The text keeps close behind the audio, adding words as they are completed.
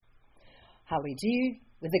Holly G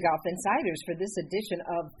with the Golf Insiders for this edition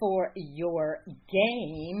of For Your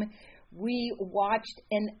Game. We watched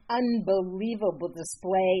an unbelievable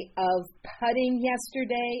display of putting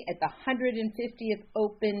yesterday at the 150th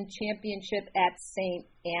Open Championship at St.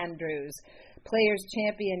 Andrews. Players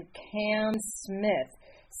champion Cam Smith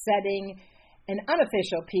setting an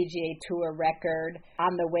unofficial PGA Tour record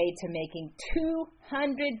on the way to making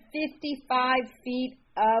 255 feet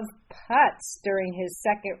of putts during his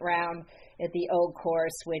second round at the Old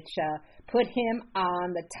Course, which put him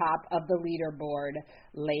on the top of the leaderboard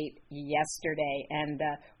late yesterday. And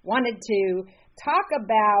wanted to talk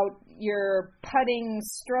about your putting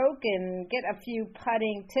stroke and get a few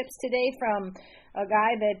putting tips today from a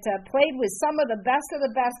guy that played with some of the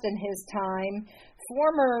best in his time,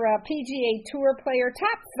 former PGA Tour player,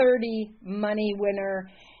 top 30 money winner,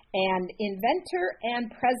 and inventor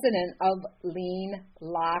and president of Lean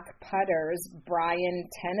Lock Putters, Brian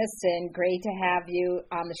Tennyson. Great to have you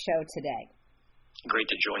on the show today.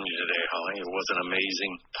 Great to join you today, Holly. It was an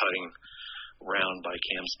amazing putting round by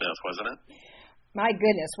Cam Smith, wasn't it? My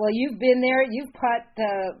goodness. Well, you've been there. You've putt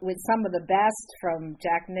with some of the best, from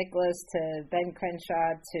Jack Nicklaus to Ben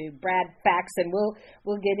Crenshaw to Brad Faxon.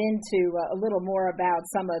 We'll get into a little more about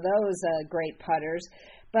some of those great putters.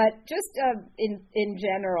 But just in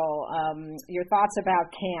general, your thoughts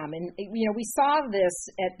about Cam. And, you know, we saw this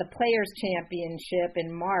at the Players' Championship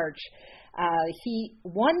in March. He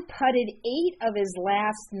one-putted 8 of his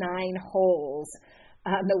last 9 holes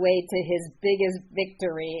on the way to his biggest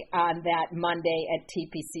victory on that Monday at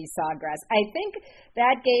TPC Sawgrass. I think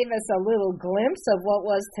that gave us a little glimpse of what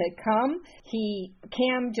was to come.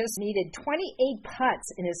 Cam just needed 28 putts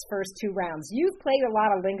in his first 2 rounds. You've played a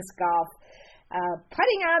lot of links golf.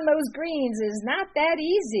 Putting on those greens is not that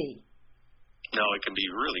easy. No, it can be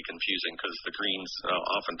really confusing because the greens,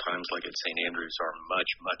 oftentimes, like at St. Andrews, are much,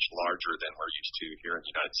 much larger than we're used to here in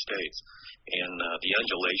the United States. And the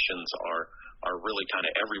undulations are really kind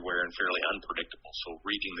of everywhere and fairly unpredictable. So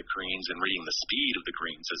reading the greens and reading the speed of the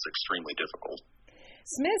greens is extremely difficult.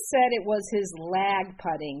 Smith said it was his lag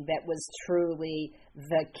putting that was truly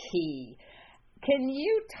the key. Can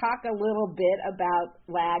you talk a little bit about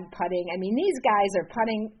lag putting? I mean, these guys are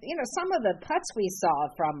putting, you know, some of the putts we saw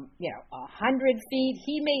from, 100 feet.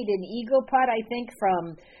 He made an eagle putt, I think,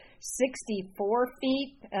 from 64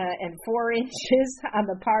 feet and 4 inches on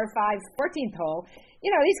the par 5 14th hole. You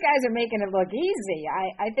know, these guys are making it look easy.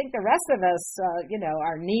 I think the rest of us,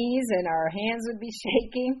 our knees and our hands would be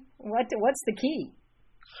shaking. What's the key?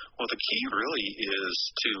 Well, the key really is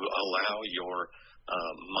to allow your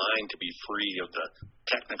mind to be free of the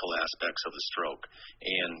technical aspects of the stroke,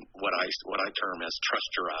 and what I term as trust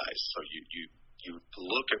your eyes. So you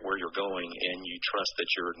look at where you're going and you trust that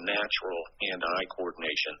your natural hand-eye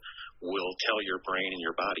coordination will tell your brain and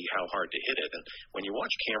your body how hard to hit it. And when you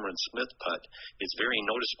watch Cameron Smith putt, it's very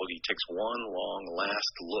noticeable. He takes one long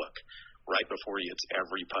last look right before he hits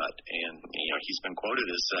every putt, and he's been quoted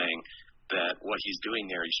as saying that what he's doing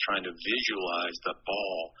there, he's trying to visualize the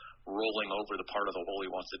ball rolling over the part of the hole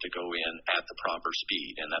he wants it to go in at the proper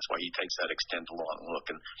speed, and that's why he takes that extended long look.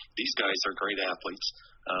 And these guys are great athletes,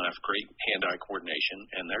 have great hand-eye coordination,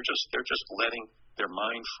 and they're just letting their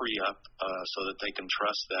mind free up so that they can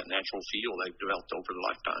trust that natural feel they've developed over the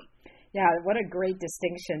lifetime. Yeah, what a great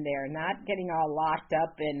distinction there. Not getting all locked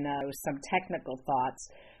up in some technical thoughts,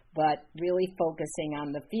 but really focusing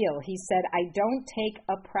on the feel. He said, "I don't take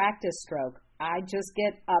a practice stroke. I just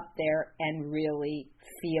get up there and really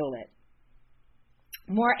feel it."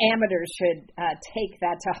 More amateurs should take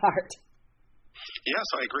that to heart. Yes,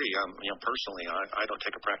 I agree. Personally, I don't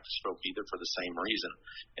take a practice stroke either for the same reason.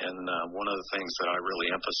 And one of the things that I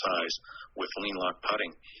really emphasize with lean lock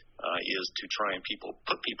putting is to try and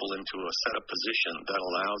put people into a setup position that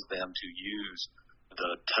allows them to use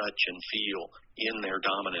the touch and feel in their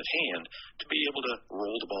dominant hand to be able to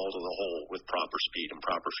roll the ball to the hole with proper speed and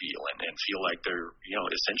proper feel, and feel like they're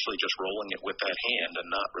essentially just rolling it with that hand and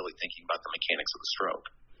not really thinking about the mechanics of the stroke.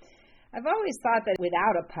 I've always thought that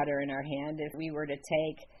without a putter in our hand, if we were to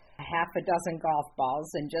take a half a dozen golf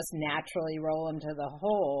balls and just naturally roll them to the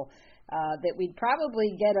hole, that we'd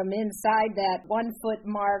probably get them inside that 1 foot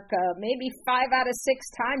mark maybe 5 out of 6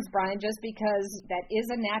 times, Brian, just because that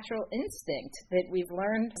is a natural instinct that we've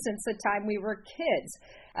learned since the time we were kids.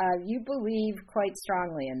 You believe quite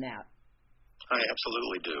strongly in that. I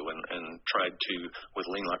absolutely do, and tried to,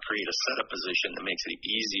 with lean lock, create a setup position that makes it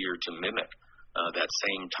easier to mimic that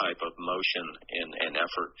same type of motion and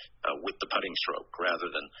effort with the putting stroke, rather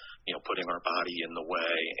than putting our body in the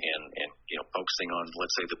way and focusing on,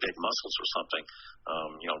 let's say, the big muscles or something.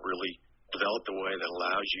 Really developed a way that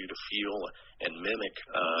allows you to feel and mimic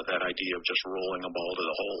that idea of just rolling a ball to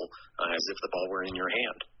the hole as if the ball were in your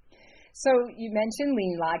hand. So you mentioned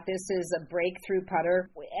lean lock. This is a breakthrough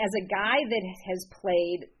putter. As a guy that has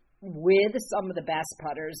played with some of the best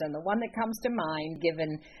putters, and the one that comes to mind,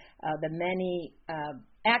 given the many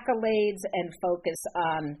accolades and focus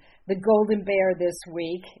on the Golden Bear this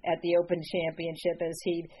week at the Open Championship as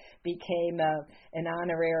he became an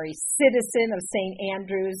honorary citizen of St.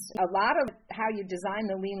 Andrews. A lot of how you design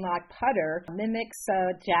the lean lock putter mimics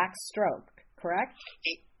Jack's stroke, correct?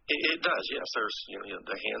 It does, yes. There's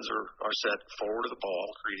the hands are set forward of the ball,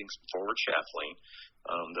 creating some forward shaft lean.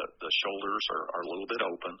 The shoulders are a little bit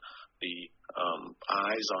open. The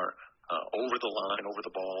eyes are over the line, over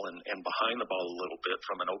the ball, and behind the ball a little bit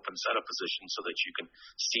from an open setup position so that you can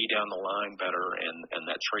see down the line better and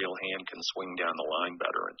that trail hand can swing down the line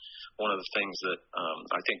better. And one of the things that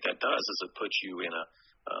I think that does is it puts you in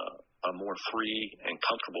a more free and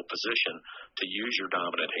comfortable position to use your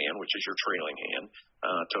dominant hand, which is your trailing hand,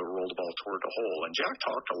 to roll the ball toward the hole. And Jack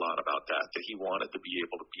talked a lot about that he wanted to be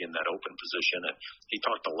able to be in that open position. And he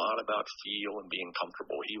talked a lot about feel and being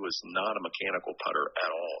comfortable. He was not a mechanical putter at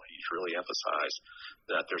all. He's really emphasized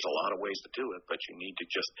that there's a lot of ways to do it, but you need to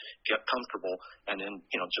just get comfortable and then,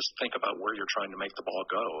 just think about where you're trying to make the ball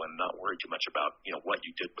go and not worry too much about, what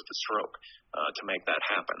you did with the stroke to make that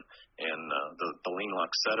happen. And the lean lock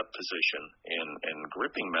setup position and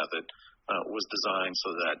gripping method was designed so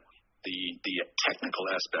that the technical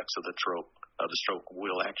aspects of the stroke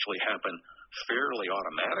will actually happen fairly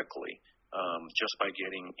automatically just by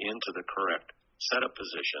getting into the correct setup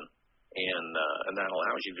position, and that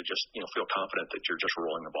allows you to just feel confident that you're just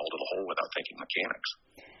rolling the ball to the hole without thinking mechanics.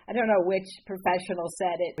 I don't know which professional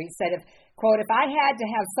said it. He said, quote, if I had to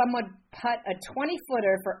have someone putt a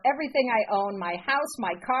 20-footer for everything I own, my house,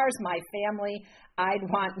 my cars, my family, I'd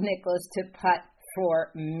want Nicklaus to putt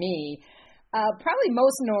for me. Probably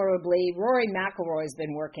most notably, Rory McIlroy's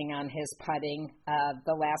been working on his putting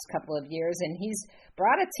the last couple of years, and he's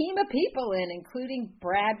brought a team of people in, including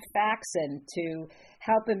Brad Faxon, to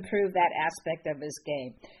help improve that aspect of his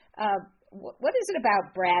game. What is it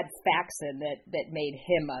about Brad Faxon that made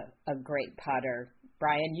him a great putter?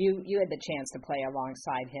 Brian, you had the chance to play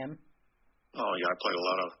alongside him. Oh, yeah, I played a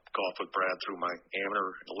lot of golf with Brad through my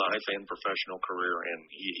amateur life and professional career, and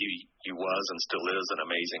he was and still is an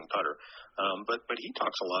amazing putter. But he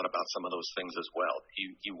talks a lot about some of those things as well.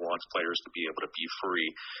 He wants players to be able to be free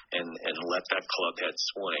and let that club head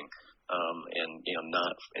swing, and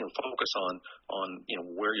not focus on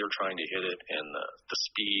where you're trying to hit it and the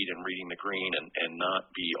speed and reading the green and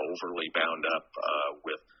not be overly bound up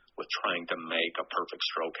with trying to make a perfect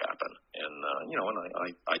stroke happen. And,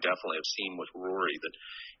 I definitely have seen with Rory that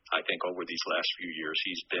I think over these last few years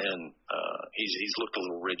he's been, he's looked a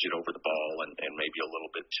little rigid over the ball and maybe a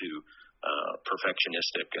little bit too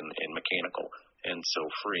perfectionistic and mechanical. And so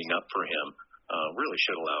freeing up for him really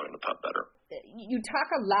should allow him to putt better. You talk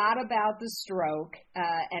a lot about the stroke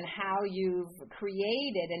and how you've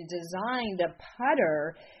created and designed a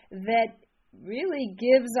putter that really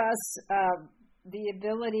gives us the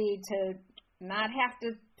ability to not have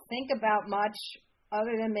to think about much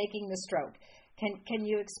other than making the stroke. Can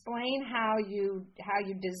you explain how you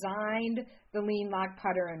designed the lean lock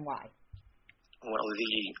putter and why? Well,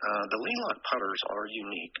 the lean lock putters are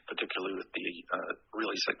unique, particularly with the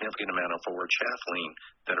really significant amount of forward shaft lean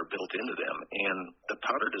that are built into them. And the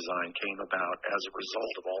putter design came about as a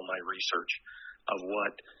result of all my research of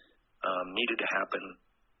what needed to happen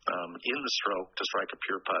in the stroke to strike a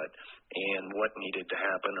pure putt, and what needed to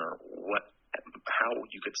happen or how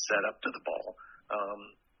you could set up to the ball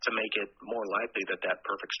to make it more likely that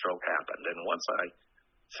perfect stroke happened. And once I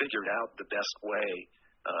figured out the best way,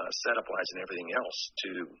 setup-wise and everything else,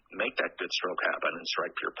 to make that good stroke happen and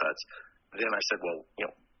strike pure putts, then I said, well,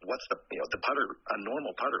 what's the putter? A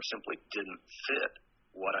normal putter simply didn't fit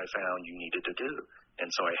what I found you needed to do, and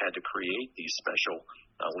so I had to create these special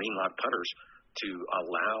lean lock putters to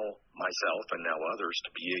allow myself and now others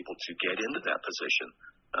to be able to get into that position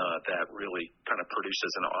that really kind of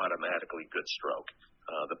produces an automatically good stroke.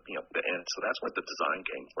 And so that's what the design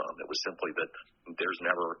came from. It was simply that there was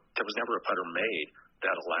never a putter made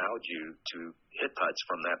that allowed you to hit putts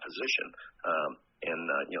from that position.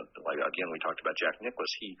 Like again, we talked about Jack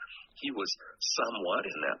Nicklaus. He was somewhat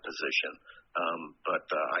in that position, but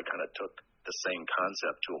I kind of took the same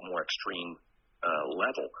concept to a more extreme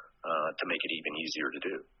level to make it even easier to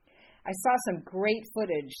do. I saw some great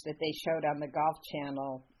footage that they showed on the Golf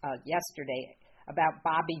Channel yesterday about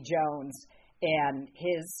Bobby Jones and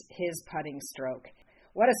his putting stroke.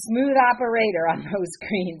 What a smooth operator on those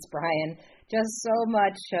greens, Brian. Just so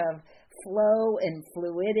much flow and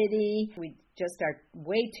fluidity. We just are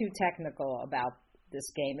way too technical about this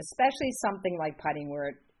game, especially something like putting where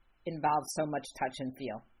it involves so much touch and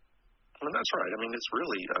feel. Well, that's right. I mean, it's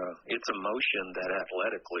really, it's a motion that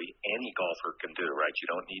athletically any golfer can do, right? You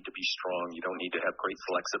don't need to be strong. You don't need to have great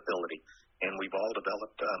flexibility. And we've all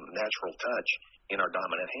developed natural touch in our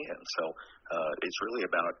dominant hand. So it's really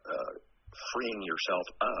about freeing yourself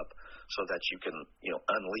up so that you can,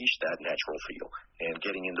 unleash that natural feel. And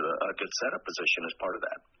getting into a good setup position is part of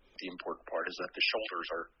that. The important part is that the shoulders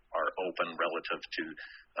are open relative to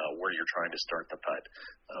where you're trying to start the putt,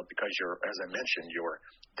 because as I mentioned, your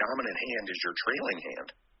dominant hand is your trailing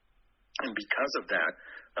hand, and because of that,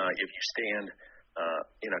 if you stand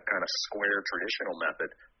in a kind of square traditional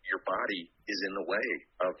method, your body is in the way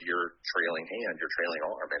of your trailing hand, your trailing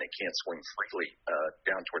arm, and it can't swing freely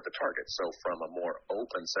down toward the target. So from a more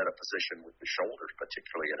open setup position with the shoulders,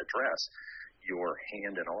 particularly at address, your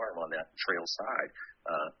hand and arm on that trail side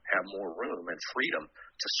have more room and freedom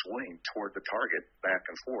to swing toward the target back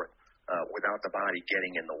and forth without the body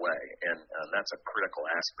getting in the way. And that's a critical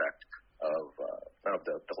aspect of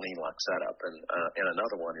the lean lock setup. And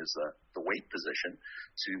another one is the weight position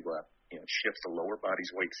to shift the lower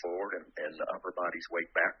body's weight forward and the upper body's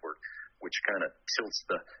weight backward, which kind of tilts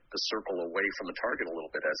the circle away from the target a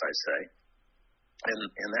little bit, as I say.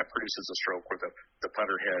 And that produces a stroke where the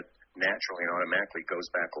putter head naturally and automatically goes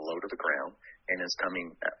back low to the ground and is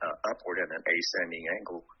coming upward at an ascending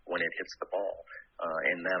angle when it hits the ball.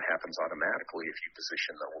 And that happens automatically if you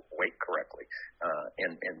position the weight correctly.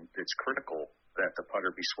 And it's critical that the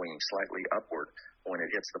putter be swinging slightly upward when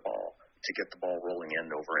it hits the ball to get the ball rolling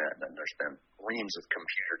end over end. And there's been reams of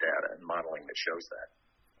computer data and modeling that shows that.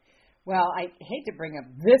 Well, I hate to bring up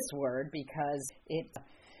this word because it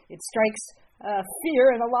strikes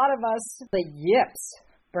fear in a lot of us, the yips,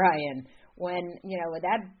 Brian, when,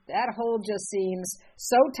 that hole just seems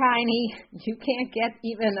so tiny, you can't get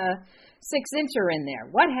even a 6-incher in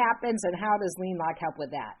there. What happens and how does lean lock help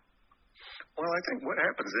with that? Well, I think what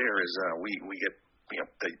happens there is we get,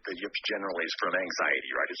 the yips generally is from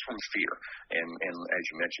anxiety, right? It's from fear. And as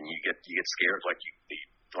you mentioned, you get scared like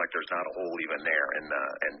there's not a hole even there, and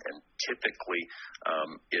typically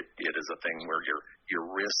it is a thing where your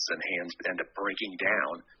wrists and hands end up breaking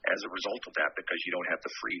down as a result of that because you don't have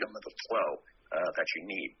the freedom of the flow that you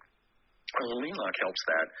need. Lean lock helps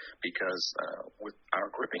that because with our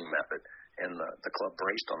gripping method and the club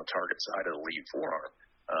braced on the target side of the lead forearm,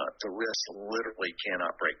 the wrist literally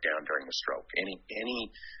cannot break down during the stroke. Any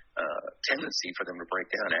tendency for them to break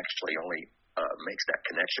down actually only makes that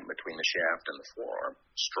connection between the shaft and the forearm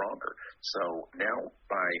stronger. So now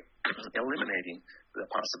by eliminating the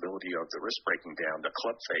possibility of the wrist breaking down, the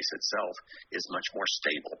club face itself is much more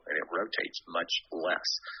stable and it rotates much less.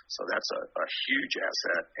 So that's a huge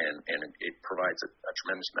asset, and it provides a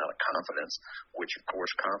tremendous amount of confidence, which of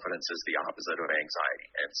course confidence is the opposite of anxiety.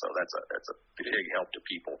 And so that's a big help to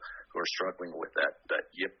people who are struggling with that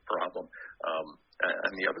yip problem.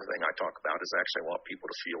 And the other thing I talk about is actually I want people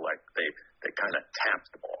to feel like they kind of tap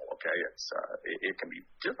the ball. Okay, it can be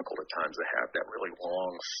difficult at times to have that really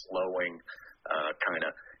long, flowing kind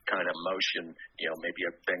of motion. Maybe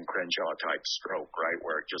a Ben Crenshaw type stroke, right,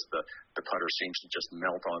 where just the putter seems to just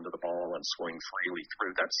melt onto the ball and swing freely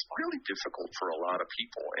through. That's really difficult for a lot of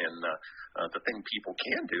people. And the thing people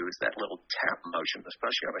can do is that little tap motion,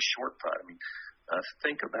 especially on a short putt. I mean,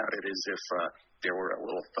 think about it as if there were a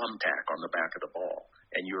little thumbtack on the back of the ball,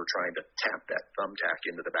 and you were trying to tap that thumbtack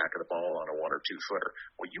into the back of the ball on a 1 or 2 footer.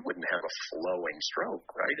 Well, you wouldn't have a flowing stroke,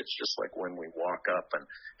 right? It's just like when we walk up and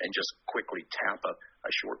just quickly tap a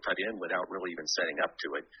short putt in without really even setting up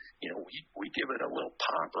to it. We give it a little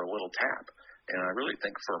pop or a little tap. And I really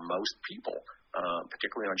think for most people,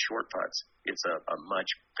 particularly on short putts, it's a much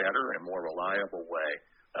better and more reliable way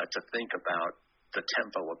to think about the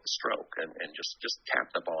tempo of the stroke and just tap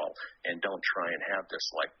the ball and don't try and have this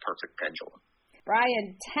like perfect pendulum.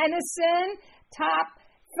 Brian Tennyson, top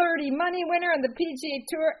 30 money winner on the PGA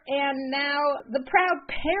Tour, and now the proud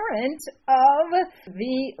parent of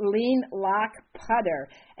the Lean Lock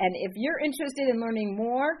putter. And if you're interested in learning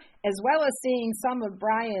more, as well as seeing some of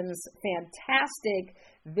Brian's fantastic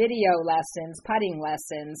video lessons, putting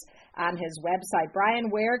lessons on his website, Brian,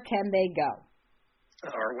 where can they go?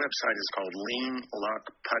 Our website is called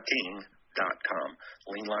leanlockputting.com,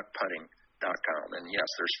 leanlockputting.com. And yes,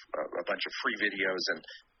 there's a bunch of free videos and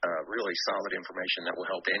really solid information that will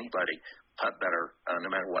help anybody putt better, no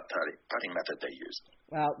matter what putting method they use.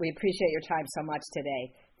 Well, we appreciate your time so much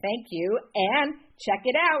today. Thank you. And check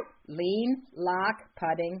it out,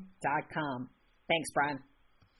 leanlockputting.com. Thanks, Brian.